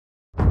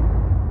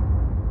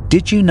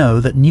Did you know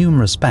that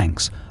numerous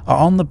banks are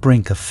on the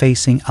brink of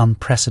facing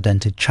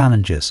unprecedented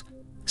challenges?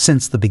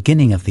 Since the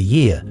beginning of the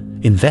year,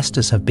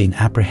 investors have been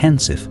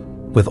apprehensive,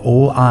 with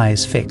all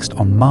eyes fixed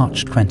on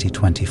March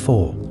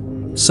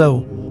 2024. So,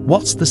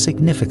 what's the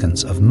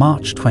significance of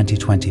March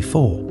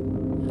 2024?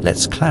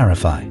 Let's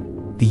clarify.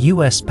 The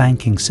US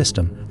banking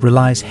system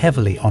relies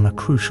heavily on a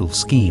crucial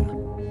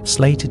scheme,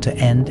 slated to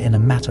end in a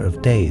matter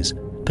of days,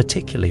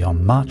 particularly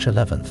on March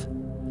 11th,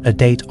 a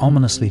date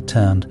ominously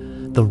termed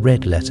the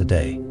Red Letter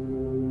Day.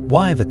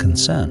 Why the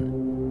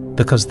concern?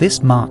 Because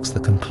this marks the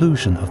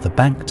conclusion of the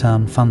Bank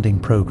Term Funding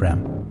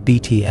Program,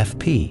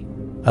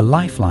 BTFP, a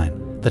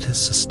lifeline that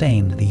has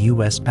sustained the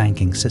US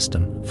banking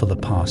system for the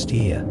past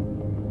year.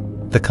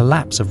 The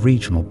collapse of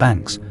regional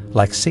banks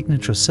like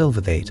Signature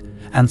Silvergate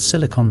and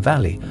Silicon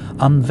Valley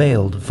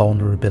unveiled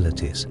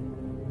vulnerabilities.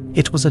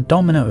 It was a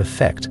domino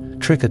effect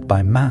triggered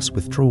by mass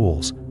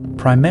withdrawals,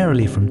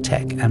 primarily from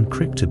tech and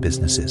crypto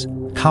businesses,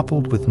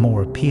 coupled with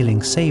more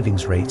appealing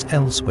savings rates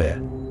elsewhere.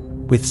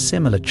 With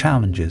similar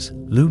challenges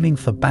looming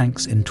for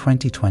banks in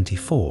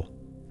 2024,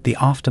 the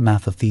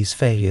aftermath of these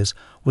failures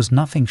was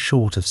nothing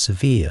short of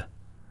severe.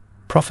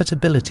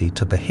 Profitability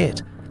took a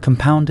hit,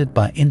 compounded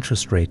by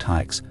interest rate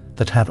hikes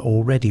that had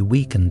already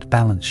weakened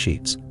balance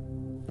sheets.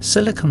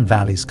 Silicon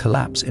Valley's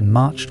collapse in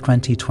March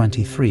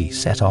 2023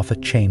 set off a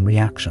chain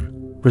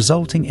reaction,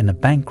 resulting in a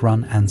bank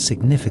run and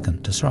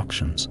significant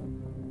disruptions.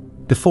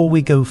 Before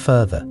we go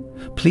further,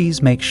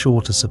 please make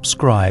sure to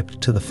subscribe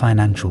to the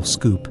Financial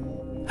Scoop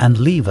and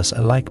leave us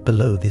a like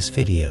below this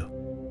video.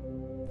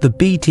 The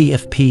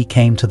BTFP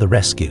came to the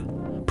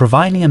rescue,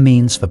 providing a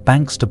means for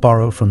banks to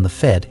borrow from the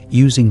Fed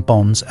using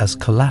bonds as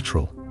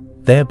collateral,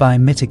 thereby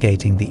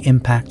mitigating the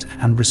impact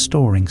and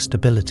restoring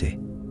stability.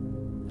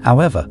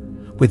 However,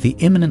 with the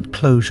imminent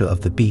closure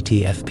of the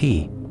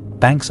BTFP,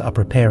 banks are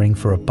preparing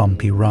for a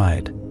bumpy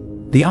ride.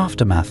 The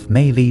aftermath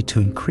may lead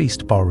to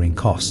increased borrowing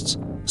costs,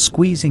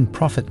 squeezing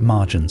profit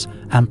margins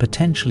and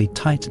potentially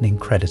tightening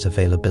credit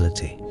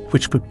availability,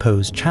 which could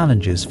pose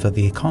challenges for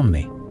the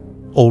economy.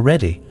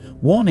 Already,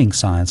 warning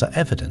signs are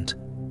evident.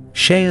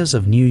 Shares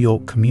of New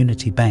York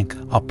Community Bank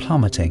are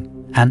plummeting,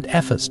 and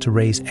efforts to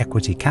raise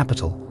equity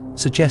capital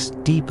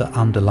suggest deeper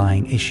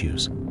underlying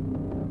issues.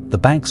 The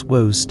bank's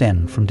woes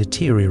stem from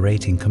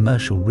deteriorating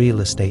commercial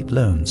real estate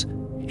loans,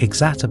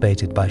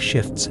 exacerbated by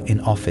shifts in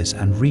office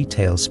and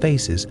retail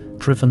spaces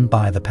driven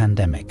by the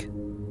pandemic.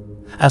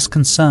 As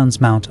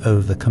concerns mount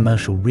over the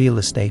commercial real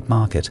estate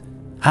market,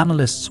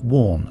 analysts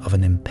warn of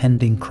an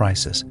impending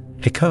crisis,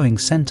 echoing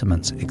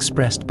sentiments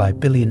expressed by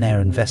billionaire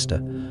investor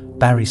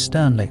Barry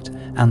Sternlicht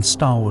and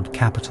Soared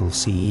Capital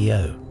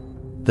CEO.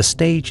 The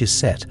stage is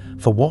set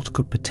for what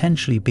could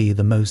potentially be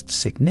the most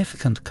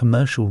significant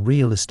commercial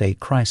real estate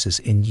crisis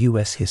in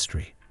US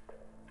history.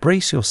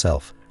 Brace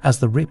yourself, as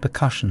the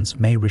repercussions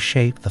may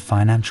reshape the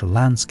financial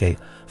landscape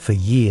for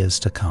years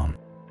to come.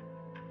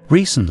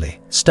 Recently,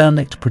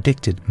 Sternlicht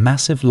predicted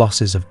massive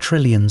losses of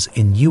trillions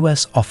in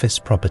US office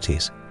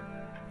properties.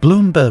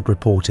 Bloomberg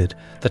reported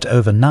that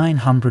over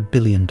 $900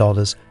 billion,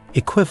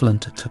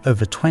 equivalent to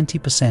over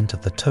 20%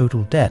 of the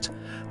total debt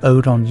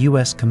owed on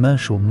US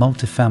commercial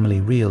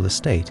multifamily real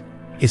estate,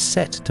 is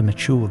set to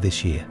mature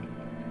this year.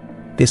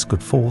 This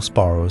could force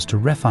borrowers to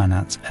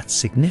refinance at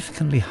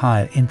significantly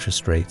higher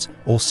interest rates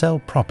or sell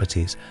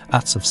properties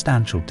at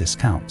substantial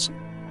discounts.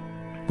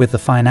 With the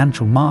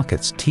financial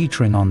markets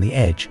teetering on the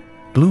edge,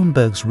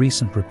 Bloomberg's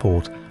recent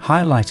report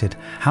highlighted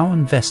how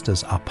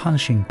investors are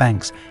punishing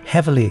banks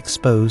heavily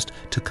exposed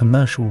to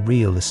commercial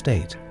real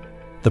estate.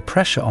 The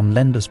pressure on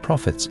lenders'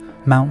 profits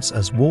mounts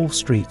as Wall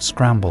Street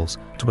scrambles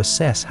to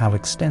assess how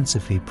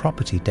extensively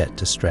property debt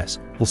distress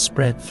will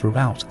spread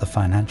throughout the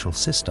financial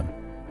system.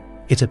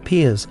 It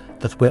appears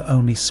that we're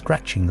only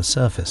scratching the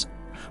surface,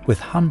 with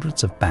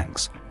hundreds of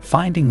banks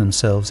finding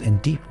themselves in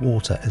deep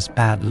water as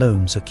bad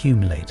loans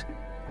accumulate.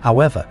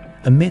 However,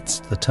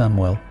 amidst the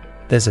turmoil,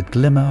 there's a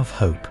glimmer of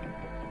hope.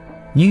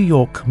 New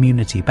York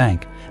Community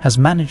Bank has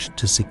managed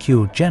to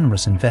secure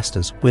generous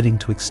investors willing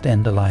to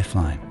extend a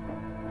lifeline.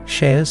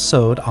 Shares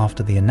soared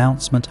after the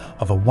announcement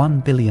of a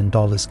 $1 billion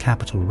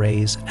capital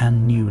raise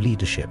and new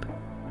leadership.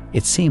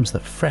 It seems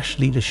that fresh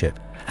leadership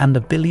and a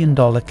 $1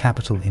 billion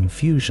capital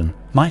infusion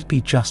might be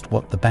just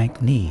what the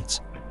bank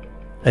needs.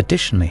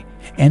 Additionally,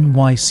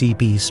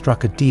 NYCB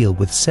struck a deal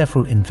with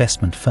several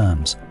investment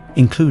firms,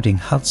 including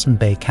Hudson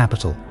Bay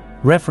Capital,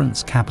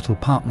 Reverence Capital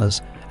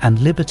Partners, and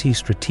Liberty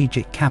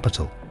Strategic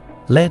Capital,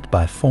 led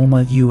by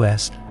former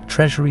U.S.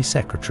 Treasury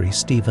Secretary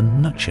Steven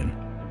Mnuchin.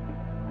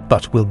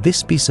 But will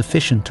this be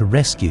sufficient to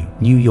rescue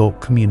New York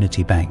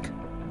Community Bank?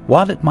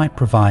 While it might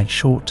provide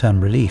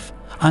short-term relief,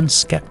 I'm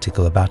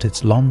skeptical about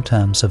its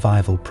long-term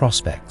survival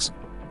prospects.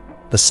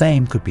 The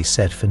same could be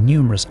said for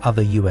numerous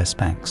other U.S.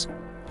 banks,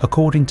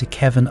 according to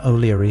Kevin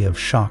O'Leary of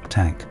Shark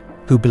Tank,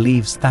 who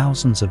believes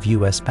thousands of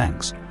U.S.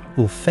 banks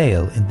will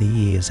fail in the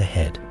years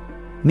ahead.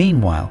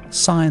 Meanwhile,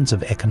 signs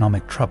of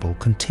economic trouble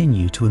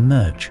continue to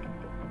emerge.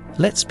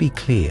 Let's be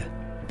clear,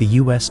 the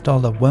US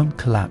dollar won't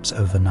collapse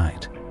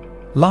overnight.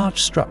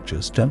 Large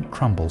structures don't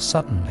crumble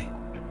suddenly.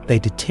 They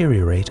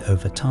deteriorate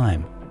over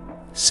time.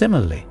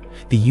 Similarly,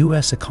 the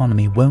US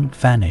economy won't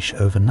vanish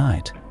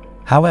overnight.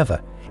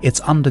 However, it's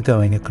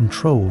undergoing a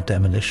controlled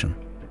demolition.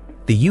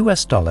 The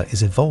US dollar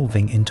is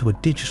evolving into a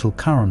digital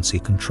currency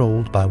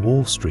controlled by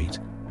Wall Street,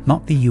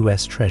 not the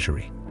US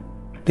Treasury.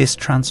 This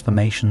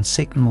transformation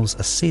signals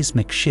a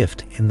seismic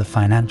shift in the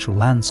financial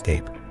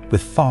landscape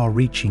with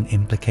far-reaching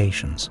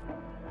implications.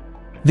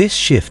 This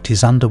shift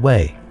is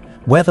underway,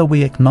 whether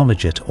we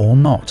acknowledge it or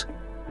not.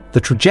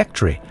 The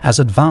trajectory has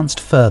advanced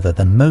further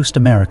than most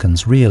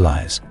Americans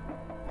realize.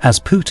 As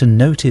Putin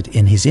noted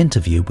in his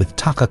interview with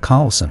Tucker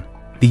Carlson,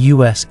 the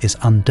US is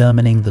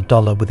undermining the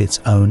dollar with its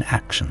own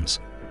actions.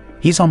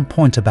 He's on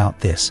point about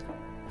this.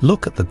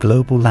 Look at the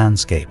global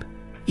landscape.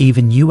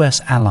 Even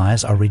US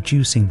allies are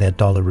reducing their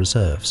dollar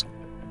reserves.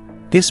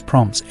 This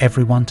prompts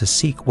everyone to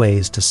seek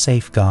ways to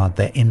safeguard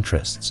their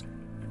interests.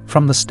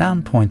 From the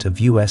standpoint of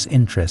US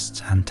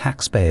interests and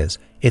taxpayers,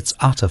 it's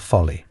utter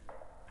folly.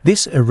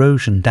 This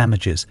erosion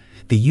damages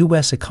the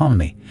US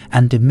economy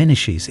and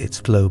diminishes its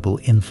global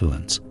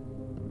influence.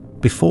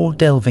 Before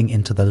delving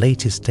into the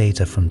latest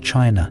data from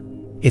China,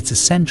 it's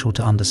essential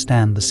to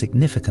understand the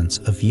significance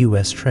of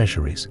US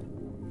Treasuries.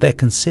 They're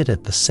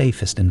considered the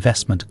safest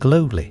investment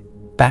globally,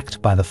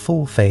 backed by the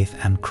full faith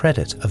and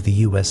credit of the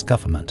US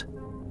government.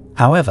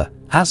 However,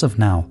 as of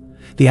now,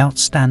 the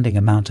outstanding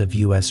amount of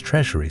US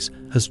Treasuries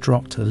has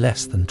dropped to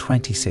less than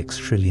 $26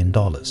 trillion.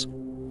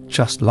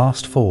 Just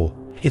last fall,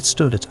 it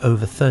stood at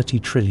over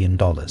 $30 trillion.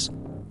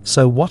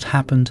 So what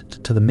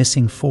happened to the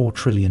missing $4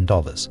 trillion?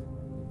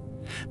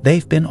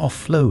 They've been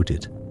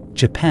offloaded.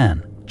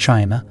 Japan,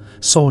 China,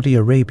 Saudi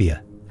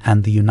Arabia,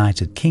 and the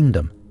United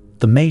Kingdom,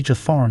 the major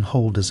foreign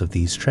holders of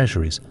these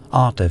treasuries,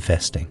 are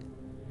divesting.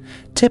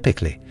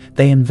 Typically,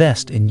 they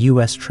invest in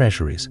US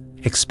Treasuries,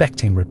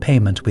 expecting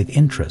repayment with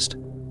interest.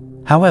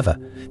 However,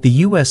 the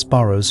US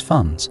borrows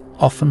funds,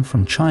 often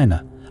from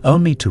China,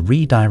 only to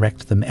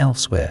redirect them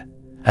elsewhere,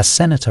 as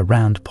Senator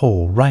Rand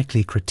Paul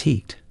rightly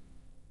critiqued.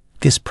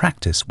 This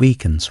practice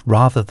weakens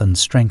rather than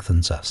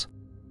strengthens us.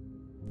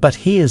 But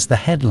here's the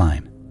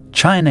headline.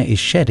 China is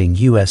shedding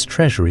US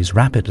Treasuries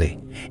rapidly,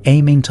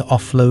 aiming to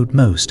offload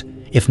most,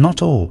 if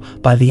not all,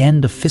 by the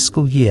end of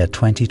fiscal year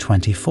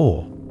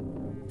 2024.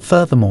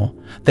 Furthermore,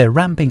 they're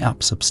ramping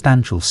up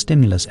substantial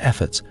stimulus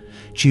efforts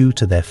due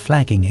to their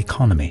flagging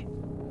economy.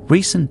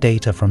 Recent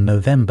data from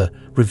November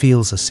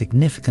reveals a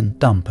significant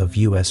dump of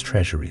US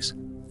Treasuries.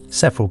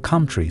 Several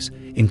countries,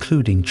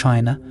 including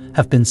China,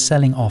 have been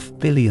selling off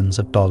billions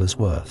of dollars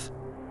worth.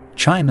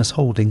 China's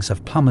holdings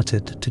have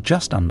plummeted to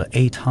just under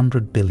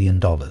 $800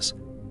 billion.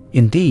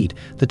 Indeed,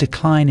 the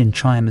decline in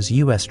China's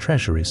US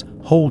Treasuries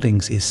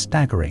holdings is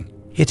staggering,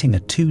 hitting a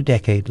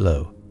two-decade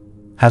low.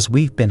 As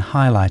we've been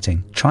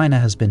highlighting, China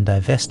has been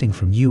divesting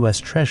from US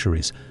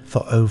Treasuries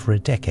for over a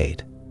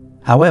decade.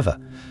 However,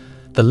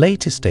 the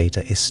latest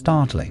data is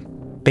startling.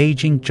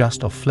 Beijing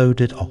just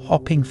offloaded a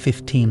whopping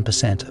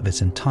 15% of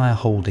its entire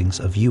holdings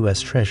of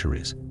US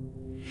Treasuries.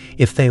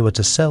 If they were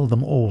to sell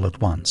them all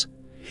at once,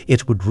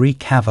 it would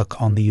wreak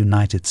havoc on the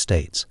United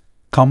States.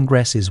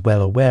 Congress is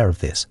well aware of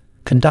this,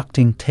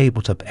 conducting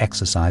tabletop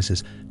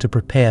exercises to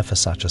prepare for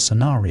such a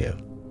scenario.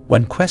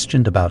 When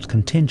questioned about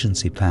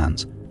contingency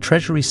plans,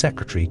 Treasury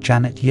Secretary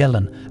Janet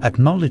Yellen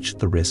acknowledged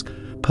the risk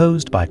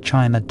posed by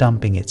China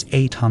dumping its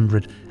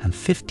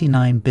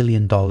 $859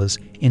 billion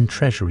in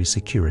Treasury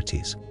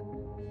securities.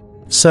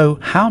 So,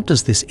 how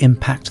does this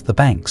impact the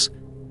banks?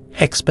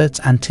 Experts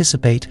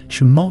anticipate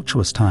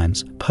tumultuous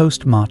times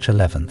post-March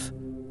 11th.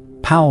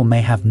 Powell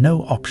may have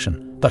no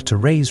option but to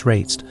raise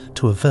rates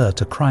to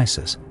avert a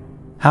crisis.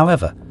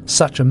 However,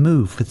 such a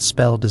move could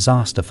spell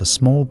disaster for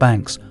small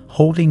banks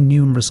holding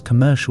numerous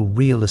commercial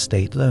real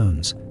estate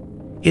loans.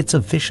 It's a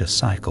vicious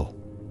cycle.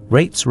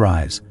 Rates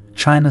rise,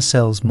 China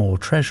sells more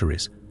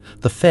treasuries,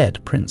 the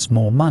Fed prints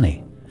more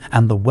money,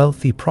 and the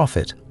wealthy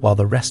profit while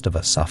the rest of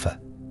us suffer.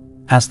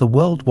 As the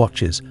world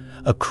watches,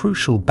 a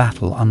crucial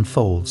battle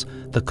unfolds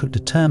that could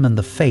determine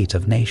the fate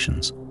of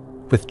nations,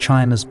 with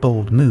China's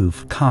bold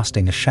move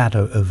casting a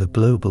shadow over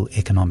global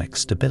economic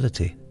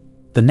stability.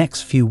 The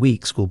next few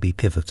weeks will be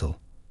pivotal.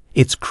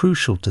 It's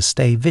crucial to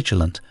stay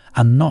vigilant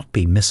and not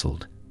be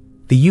misled.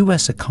 The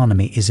US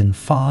economy is in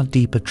far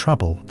deeper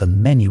trouble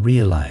than many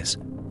realize.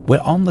 We're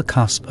on the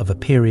cusp of a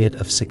period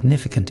of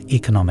significant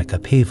economic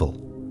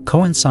upheaval,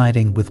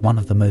 coinciding with one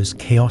of the most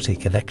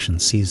chaotic election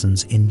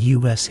seasons in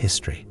US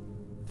history.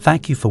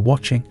 Thank you for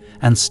watching,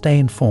 and stay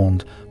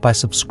informed by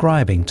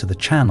subscribing to the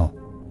channel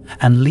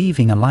and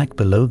leaving a like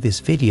below this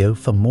video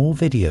for more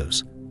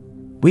videos.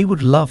 We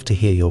would love to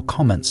hear your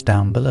comments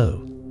down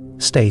below.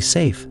 Stay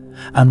safe,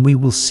 and we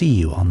will see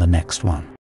you on the next one.